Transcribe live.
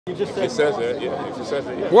If it says it, yeah. If it says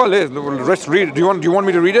it, yeah. Well, let's read it. Do you want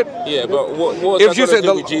me to read it? Yeah, but what is that got to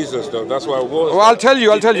do with Jesus, though? That's why. Well, I'll tell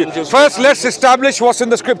you. First, let's establish what's in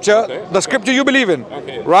the scripture. Okay. The scripture you believe in,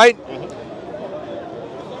 okay. Right?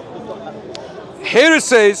 Here it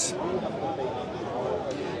says,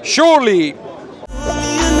 surely.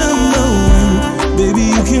 Baby,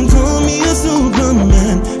 you can call me a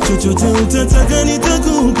Superman.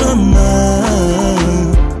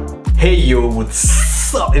 Hey yo,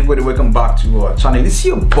 what's up everybody? Welcome back to our channel. This is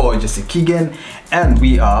your boy Jesse Keegan and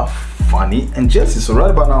we are Fanny and Jessy. So right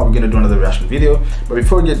about now we're gonna do another reaction video. But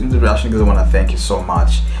before we get into the reaction, because I want to thank you so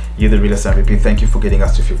much. You're the realest MVP. Thank you for getting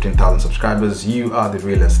us to 15,000 subscribers. You are the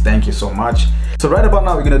realest. Thank you so much. So right about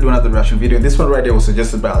now we're gonna do another reaction video. This one right here was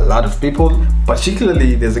suggested by a lot of people.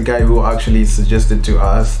 Particularly there's a guy who actually suggested to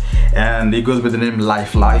us, and he goes with the name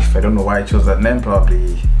Life. I don't know why I chose that name.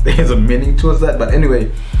 Probably there's a meaning towards that. But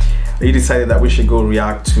anyway, he decided that we should go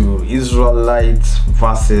react to Isralite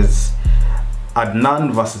versus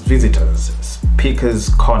Adnan versus Visitors, Speaker's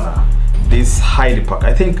Corner. This Hyde Park.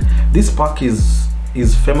 I think this park is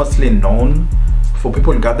famously known for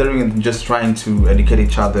people gathering and just trying to educate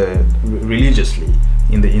each other religiously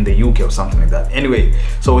in the UK or something like that. Anyway,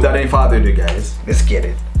 so without any further ado, guys, let's get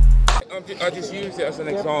it. I just used it as an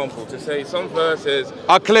example to say some verses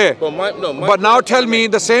are clear. But now tell me,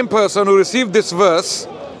 the same person who received this verse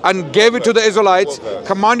and gave it to the Israelites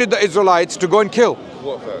commanded the Israelites to go and kill.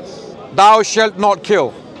 What verse? Thou shalt not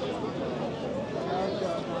kill.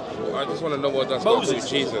 I just want to know what that's got to do with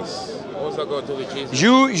Jesus. What's that got to do with Jesus?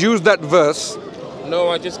 You used that verse. No,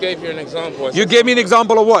 I just gave you an example. You gave me an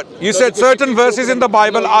example of what? You said certain verses in the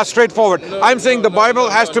Bible are straightforward. I'm saying the Bible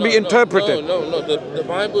has to be interpreted. No. The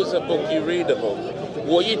Bible is a book. You read a book.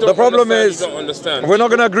 What you don't the problem is, you don't understand. We're not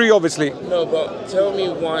going to agree, obviously. No, but tell me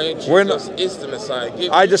why Jesus is the Messiah.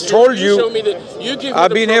 I just told you. Show me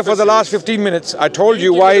I've been here for the last 15 minutes. I told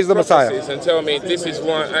you why he's the Messiah. And tell me this is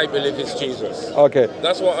why I believe it's Jesus. Okay.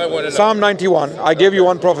 That's what I want to know. Psalm 91. I gave you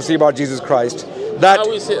one prophecy about Jesus Christ.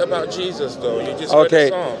 How is it about Jesus, though? You just read the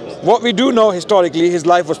Psalms. What we do know historically, his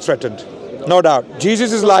life was threatened. No doubt.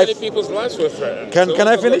 Jesus' life. Many people's lives were threatened. Can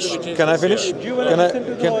I finish? Can I finish?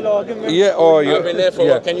 Yeah. Or you? I've been there for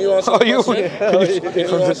what? Can you answer the question? Can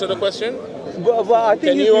you answer the question? But I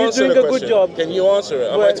think he's doing a good job. Can you answer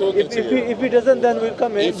it? Am I talking to you? If he doesn't, then we'll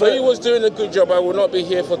come in. If he was doing a good job, I would not be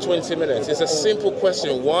here for 20 minutes. It's a simple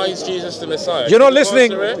question. Why is Jesus the Messiah? You're not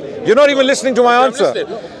listening. You're not even listening to my answer.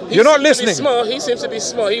 You're not listening. He seems to be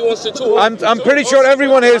smart. He wants to talk. I'm pretty sure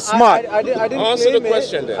everyone here is smart. I didn't answer the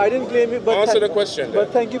question then. I didn't claim it. But answer the question then.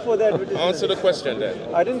 But thank you for that. Answer the question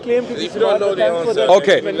then. I didn't claim to be If you don't know the answer,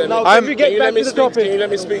 okay. Now can we get back to the topic? Can you let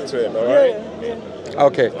me speak to him? All right. Yeah.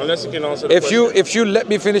 Okay. Unless you can answer the question. If you let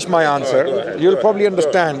me finish my answer, you'll probably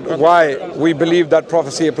understand why we believe that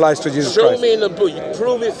prophecy applies to Jesus Christ. Show me in the book. You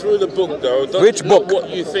prove it through the book, though. Which book? What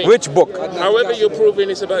you think. Which book? However you're proving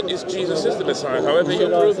it's about Jesus is the Messiah. However you're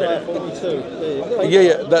proving it.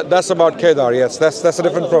 Yeah. That's about Kedar. Yes, that's a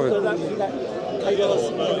different prophet.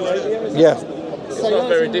 Yeah. It's not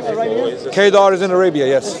very difficult. Kedar is in Arabia.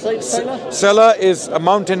 Yes. Sela is a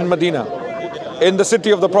mountain in Medina, in the city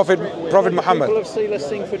of the Prophet Muhammad. People of Sela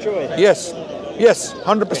sing for joy. Yes,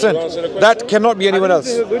 100%. That cannot be anyone else.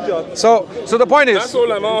 So the point is. That's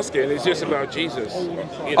all I'm asking. It's just about Jesus.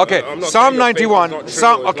 Okay, Psalm 91.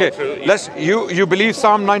 You believe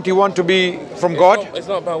Psalm 91 to be from God? It's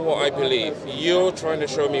not about what I believe. You're trying to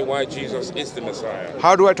show me why Jesus is the Messiah.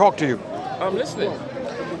 How do I talk to you? I'm listening.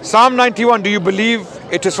 Psalm 91. Do you believe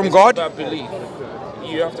it is from God? It's about belief.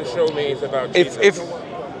 You have to show me it's about Jesus.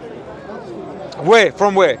 Where?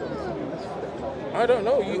 From where? I don't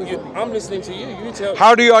know. I'm listening to you. You tell.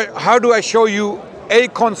 How do I show you a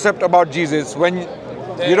concept about Jesus when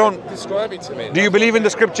you don't describe it to me? Do you believe in the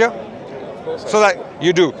scripture? Of course. So that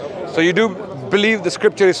you do. So you do believe the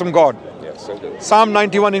scripture is from God. Yes, I do. Psalm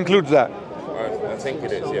 91 includes that. I think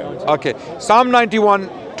it is. Yeah. Okay. Psalm 91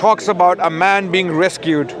 talks about a man being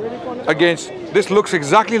rescued against. This looks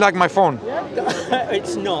exactly like my phone.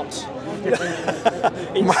 It's not.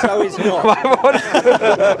 It's not.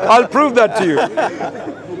 I'll prove that to you.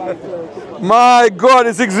 My God,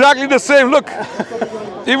 it's exactly the same. Look,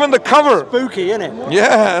 even the cover. Spooky, isn't it?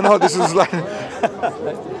 Yeah, no, this is like.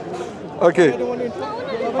 Okay.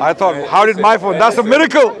 I thought, how did my phone? That's a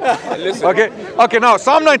miracle. Okay. Now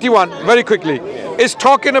Psalm 91, very quickly, is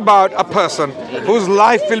talking about a person whose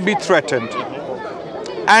life will be threatened,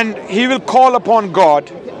 and he will call upon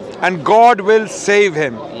God, and God will save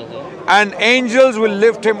him. And angels will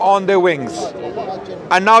lift him on their wings.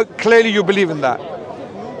 And now clearly you believe in that.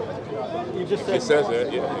 just If it says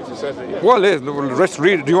it, yeah. If it says it, yeah. Well, let's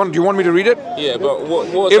read it. Do you want me to read it? Yeah, but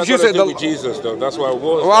what If you say with Jesus though? That's why.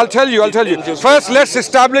 Well, I'll tell you. First, let's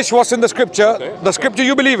establish what's in the scripture. Okay. The scripture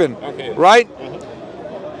you believe in, Okay. right?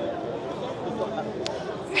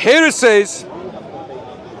 Here it says,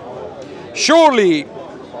 surely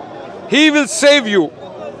he will save you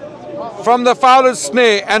from the fowler's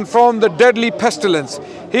snare and from the deadly pestilence.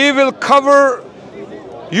 He will cover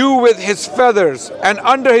you with his feathers, and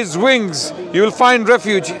under his wings you will find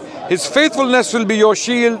refuge. His faithfulness will be your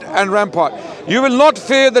shield and rampart. You will not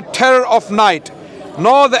fear the terror of night,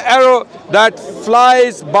 nor the arrow that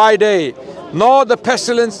flies by day, nor the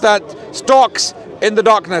pestilence that stalks in the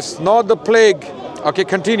darkness, nor the plague. Okay,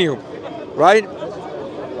 continue, right?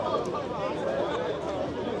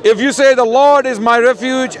 If you say the Lord is my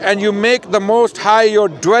refuge and you make the Most High your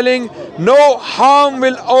dwelling, no harm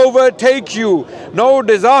will overtake you, no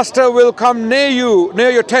disaster will come near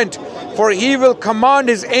your tent, for he will command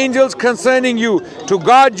his angels concerning you to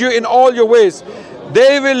guard you in all your ways.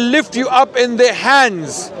 They will lift you up in their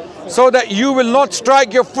hands so that you will not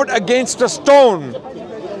strike your foot against a stone.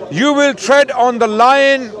 You will tread on the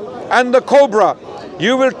lion and the cobra.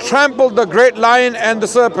 You will trample the great lion and the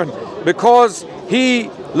serpent. Because he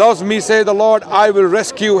loves me, say the Lord, I will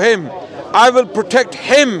rescue him. I will protect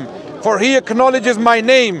him, for he acknowledges my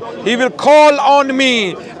name. He will call on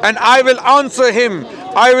me, and I will answer him.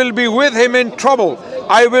 I will be with him in trouble.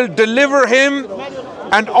 I will deliver him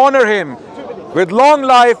and honor him. With long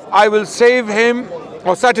life I will save him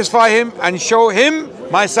or satisfy him and show him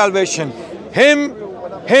my salvation. Him,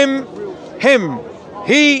 him, him.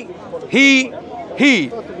 He.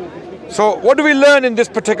 So what do we learn in this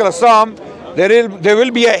particular psalm? There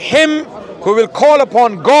will be a him who will call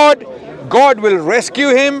upon God. God will rescue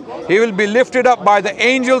him. He will be lifted up by the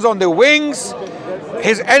angels on their wings.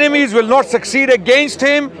 His enemies will not succeed against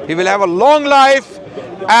him. He will have a long life,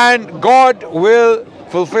 and God will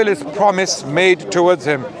fulfill his promise made towards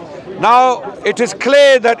him. Now, it is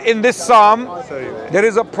clear that in this psalm, there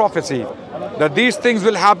is a prophecy that these things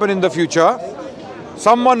will happen in the future.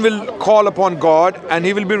 Someone will call upon God and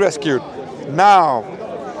he will be rescued. Now,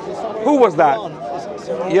 who was that?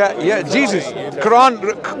 Yeah, Jesus. Quran.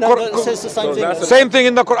 it says the same thing. Same thing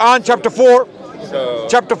in the Quran, chapter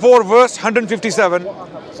 4, verse 157.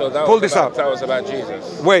 So that Pull this out. That was about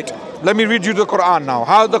Jesus. Wait, let me read you the Quran now.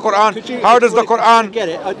 How does the Quran? Get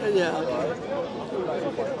it?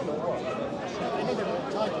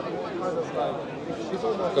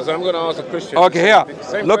 Because I'm going to ask a Christian. Okay, here.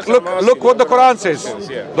 Look what the Quran says.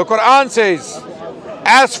 Yeah. The Quran says,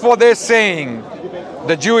 as for their saying,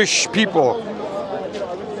 the Jewish people,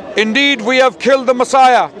 indeed we have killed the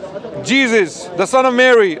Messiah, Jesus, the son of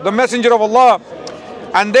Mary, the messenger of Allah,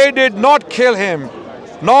 and they did not kill him,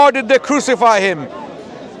 nor did they crucify him,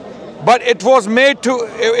 but it was made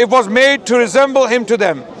to resemble him to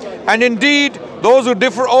them. And indeed, those who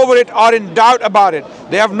differ over it are in doubt about it.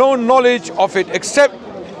 They have no knowledge of it except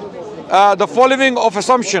the following of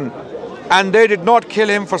assumption, and they did not kill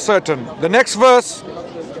him for certain. The next verse.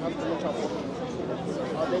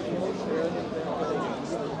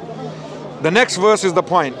 The next verse is the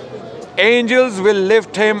point. Angels will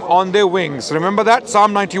lift him on their wings. Remember that?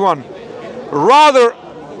 Psalm 91. Rather,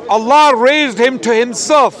 Allah raised him to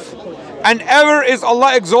himself, and ever is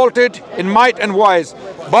Allah exalted in might and wise.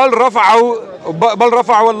 Bal rafa'ahu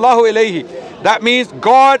Allahu ilayhi. That means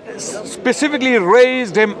God specifically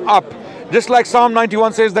raised him up. Just like Psalm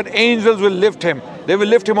 91 says that angels will lift him. They will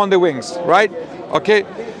lift him on their wings, right? Okay.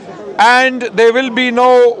 And there will be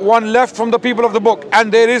no one left from the people of the book,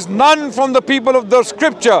 and there is none from the people of the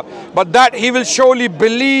scripture, but that he will surely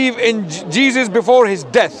believe in Jesus before his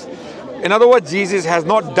death. In other words, Jesus has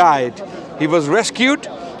not died. He was rescued,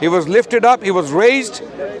 he was lifted up, he was raised,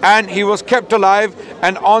 and he was kept alive,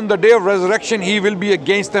 and on the day of resurrection he will be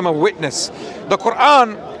against them a witness. The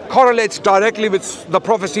Quran correlates directly with the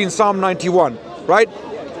prophecy in Psalm 91, right?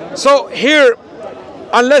 So here,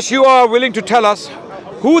 unless you are willing to tell us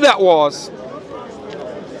who that was,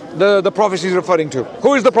 the prophecy is referring to.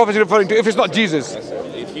 Who is the prophecy referring to if it's not Jesus?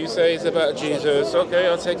 If you say it's about Jesus, okay,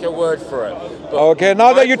 I'll take your word for it. But okay,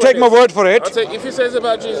 now that you take my word for it. If you say it's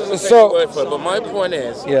about Jesus, I'll take your word for it. But my point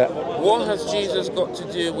is, what has Jesus got to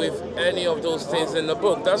do with any of those things in the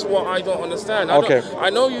book? That's what I don't understand. I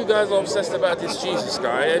know you guys are obsessed about this Jesus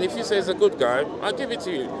guy, and if you say he's a good guy, I'll give it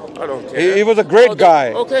to you. I don't care. He was a great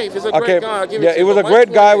guy. Okay, if he's a great guy, I'll give it to you. Yeah, he was a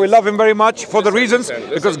great guy. We love him very much for the reasons,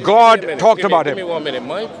 because God talked about him. Give me 1 minute.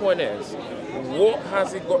 My point is, what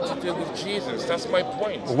has it got to do with Jesus? That's my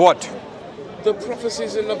point. What? the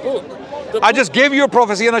prophecies in the book. I just gave you a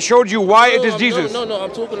prophecy and I showed you why it is Jesus. No,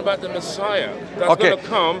 I'm talking about the Messiah that's going to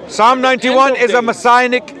come. Psalm 91 is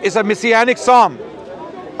a messianic psalm.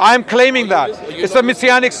 I'm claiming that. It's a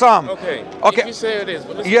messianic psalm. Okay. Okay. If you say it is,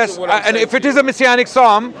 but yes, and if it is a messianic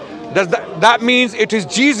psalm, that means it is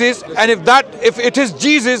Jesus, and if it is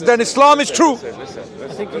Jesus, then Islam is true.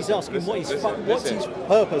 I think he's asking what's his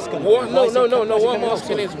purpose going to be. No. What I'm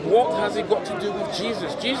asking is, what has it got to do with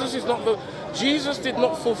Jesus? Jesus did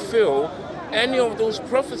not fulfill any of those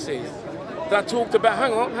prophecies that talked about.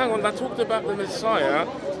 Hang on. That talked about the Messiah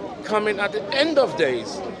coming at the end of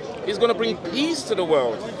days. He's going to bring peace to the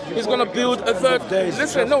world. He's going to build a third.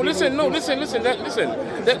 Listen.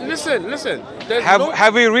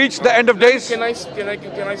 Have we reached the end of days? Can I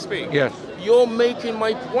speak? Yes. You're making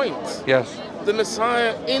my point. Yes. The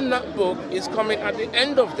Messiah in that book is coming at the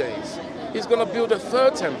end of days. He's going to build a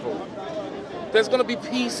third temple. There's going to be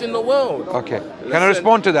peace in the world. Okay. Can I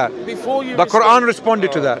respond to that? Before you the Quran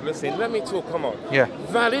responded to that. Listen, let me talk. Come on. Yeah.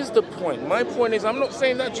 That is the point. My point is, I'm not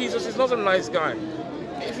saying that Jesus is not a nice guy.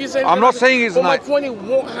 If you say I'm not saying he's nice. nice. My point is,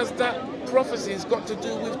 what has that prophecies got to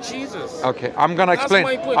do with Jesus? Okay, I'm going to explain.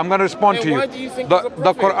 I'm going to respond to you. Why do you think the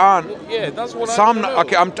Quran. Yeah, that's what Psalm, I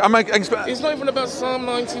okay, it's not even about Psalm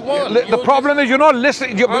 91. The problem is you're not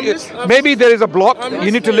listening. Maybe there is a block.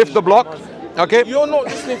 You need to lift the block. Okay. You're not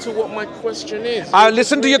listening to what my question is. I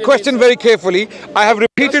listened to your question very carefully. I have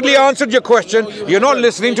repeatedly answered your question. You're not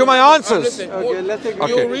listening to my answers.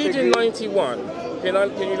 You're reading 91. Can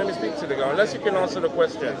you let me speak to the guy? Unless you can answer the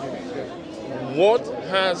question. What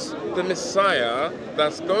has the Messiah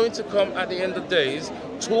that's going to come at the end of days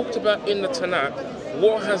talked about in the Tanakh?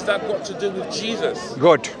 What has that got to do with Jesus?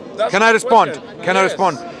 Good. Can I respond? Can I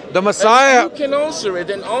respond? The Messiah. If you can answer it,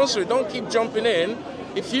 then answer it. Don't keep jumping in.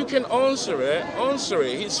 If you can answer it, answer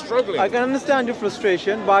it. He's struggling. I can understand your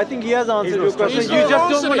frustration, but I think he has answered your question. You just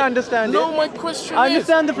don't want to understand it. No, my question I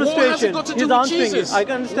understand the frustration. He's answering it. I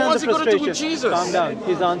can understand the frustration. Calm down.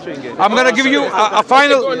 He's answering it. I'm going to give you a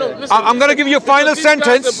final. I'm going to give you a final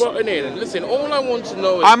sentence. Listen, all I want to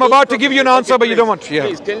know is. I'm about to give you an answer, but you don't want to. Yeah.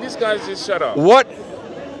 Please, can these guys just shut up?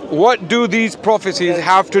 What do these prophecies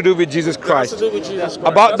have to do with Jesus Christ? It has to do with Jesus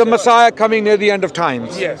Christ. About the Messiah coming near the end of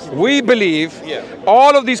times. Yes. We believe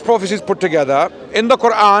all of these prophecies put together in the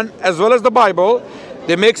Quran as well as the Bible,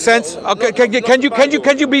 they make sense. Okay,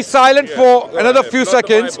 can you be silent for another few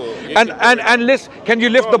seconds and listen? Can you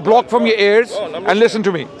lift the block from your ears and listen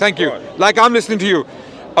to me? Thank you. Like I'm listening to you.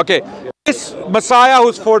 Okay. This Messiah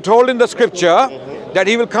who's foretold in the scripture that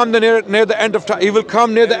he will come near the end of time. He will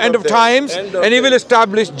come near the end of times, and he will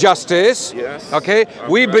establish justice. Yes. Okay,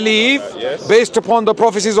 we believe, based upon the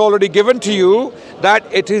prophecies already given to you, that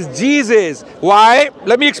it is Jesus. Why?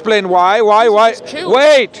 Let me explain why.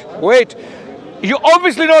 Wait. You're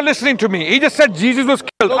obviously not listening to me. He just said Jesus was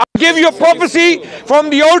killed. I give you a prophecy from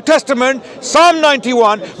the Old Testament, Psalm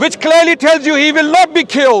 91, which clearly tells you he will not be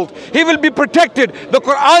killed. He will be protected. The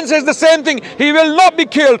Quran says the same thing. He will not be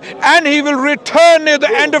killed, and he will return near the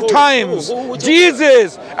end of times.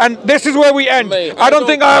 Jesus. And this is where we end. I don't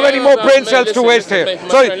think I have any more brain cells to waste here.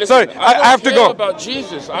 Sorry. I have to go. About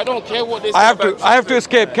Jesus. I don't care what they say. I have to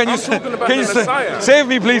escape. Can you save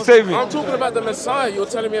me, please? Save me. I'm talking about the Messiah. You're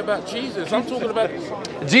telling me about Jesus. I'm talking about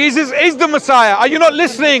Jesus is the Messiah. Are you not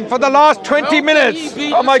listening for the last 20 minutes?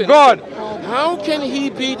 Oh my God. How can he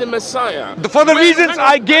be the Messiah? For the reasons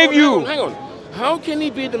I gave you. Hang on. How can he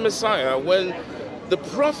be the Messiah when the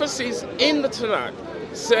prophecies in the Tanakh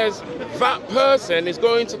says that person is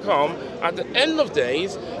going to come at the end of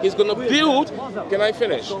days, he's going to build. Can I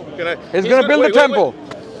finish? He's going to build the temple.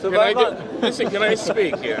 Listen, can I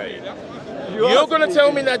speak here? You're going to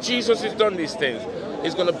tell me that Jesus has done these things.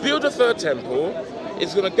 He's going to build a third temple.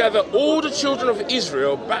 He's going to gather all the children of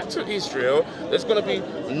Israel back to Israel. There's going to be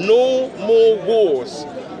no more wars.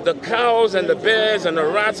 The cows and the bears and the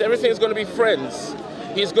rats, everything's going to be friends.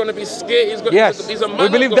 He's going to be scared. He's a man. We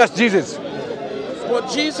believe that's Jesus. But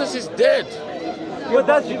Jesus is dead. Wait.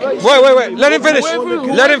 Let him finish.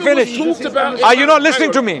 Are you not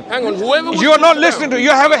listening to me? Hang on. You are not listening to.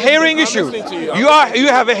 You have a hearing issue. You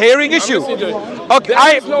have a hearing issue. Okay.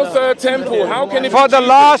 There is no third temple. How can it? For the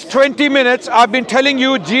last 20 minutes, I've been telling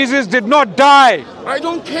you Jesus did not die. I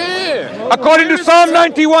don't care. According to Psalm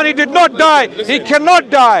 91, he did not die. He cannot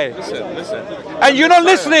die. Listen. And you're not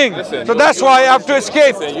listening. So that's why I have to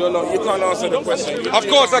escape. You can't answer the question. Of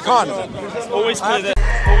course I can't. Always play there.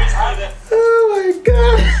 Oh my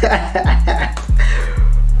God.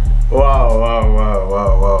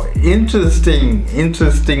 Wow.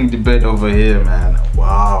 Interesting debate over here, man.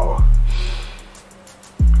 Wow.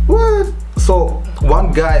 What? So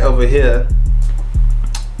one guy over here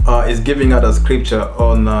is giving out a scripture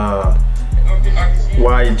on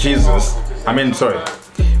why Jesus,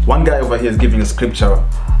 one guy over here is giving a scripture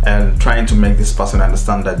and trying to make this person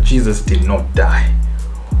understand that Jesus did not die,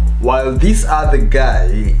 while this other guy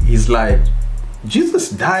is like, Jesus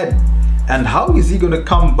died, and how is he going to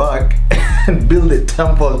come back and build a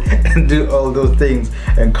temple and do all those things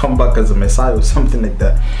and come back as a Messiah or something like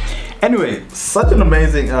that? Anyway, such an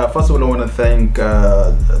amazing, first of all I want to thank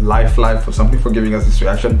Life for something for giving us this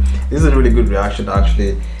reaction. This is a really good reaction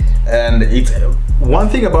actually, and it's one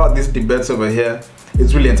thing about these debates over here,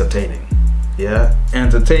 it's really entertaining. Yeah,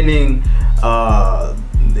 entertaining,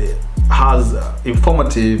 has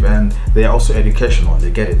informative, and they are also educational.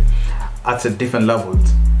 They get it at a different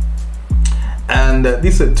levels. And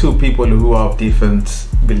these are two people who have different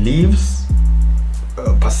beliefs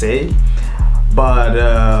per se, but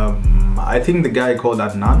I think the guy called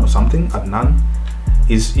Adnan or something, Adnan,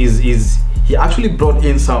 is he actually brought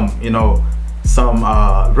in some, some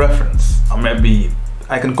reference, or maybe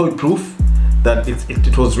I can call it proof that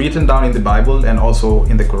it was written down in the Bible and also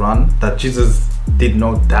in the Quran that Jesus did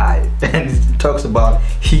not die, and it talks about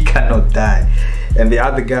he cannot die. And the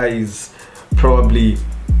other guy is probably,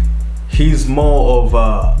 he's more of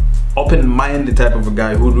a open-minded type of a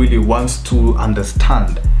guy who really wants to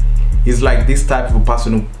understand. He's like this type of a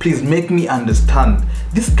person who, please make me understand.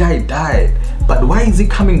 This guy died, but why is he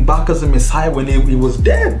coming back as a Messiah when he was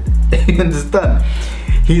dead? You understand?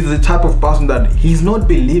 He's the type of person that he's not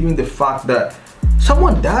believing the fact that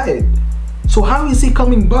someone died. So how is he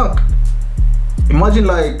coming back? Imagine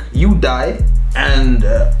like you die and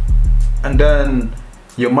then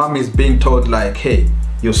your mom is being told like, hey,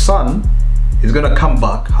 your son is gonna come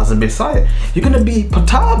back as a Messiah. You're gonna be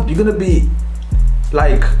perturbed. You're gonna be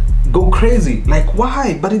like, go crazy. Like,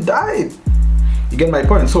 why? But he died. You get my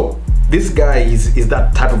point? So this guy is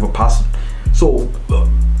that type of a person. So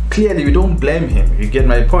clearly we don't blame him. You get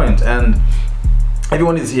my point? And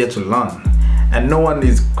everyone is here to learn, and no one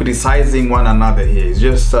is criticizing one another here. It's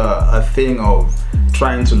just a thing of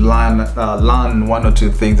trying to learn one or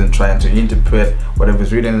two things and trying to interpret whatever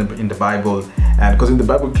is written in the Bible. And because in the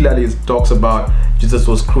Bible clearly it talks about Jesus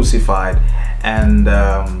was crucified, and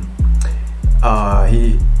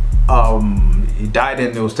he died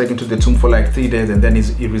and he was taken to the tomb for like 3 days, and then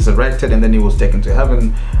he resurrected, and then he was taken to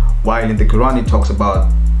heaven. While in the Quran it talks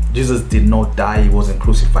about Jesus did not die, he wasn't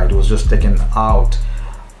crucified, he was just taken out.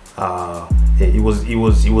 He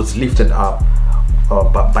was lifted up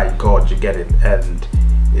by God, you get it? And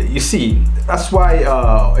you see, that's why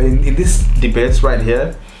in these debates right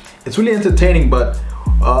here, it's really entertaining, but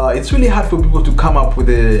it's really hard for people to come up with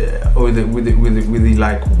the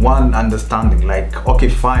like one understanding. Like, okay,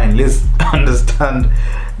 fine, let's understand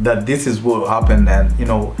that this is what happened, and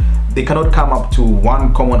they cannot come up to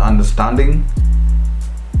one common understanding.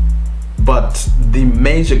 But the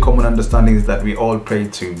major common understanding is that we all pray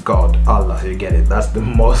to God, Allah, you get it? That's the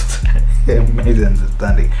most amazing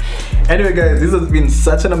understanding. Anyway guys, this has been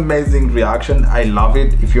such an amazing reaction. I love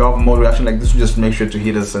it. If you have more reaction like this, just make sure to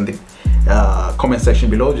hit us in the comment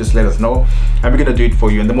section below. Just let us know, and we're gonna do it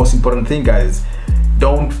for you. And the most important thing, guys,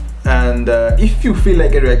 if you feel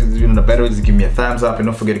like I reacted to this video in a better way, just give me a thumbs up, and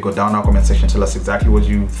don't forget to go down our comment section, tell us exactly what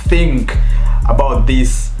you think about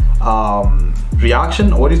this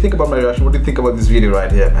reaction. What do you think about my reaction? What do you think about this video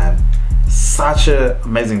right here, man? Such an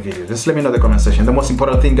amazing video. Just let me know in the comment section. The most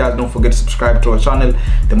important thing, guys, don't forget to subscribe to our channel.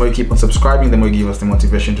 The more you keep on subscribing, the more you give us the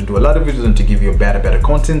motivation to do a lot of videos and to give you better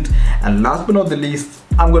content. And last but not the least,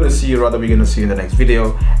 we're gonna see you in the next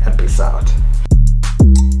video, and peace out.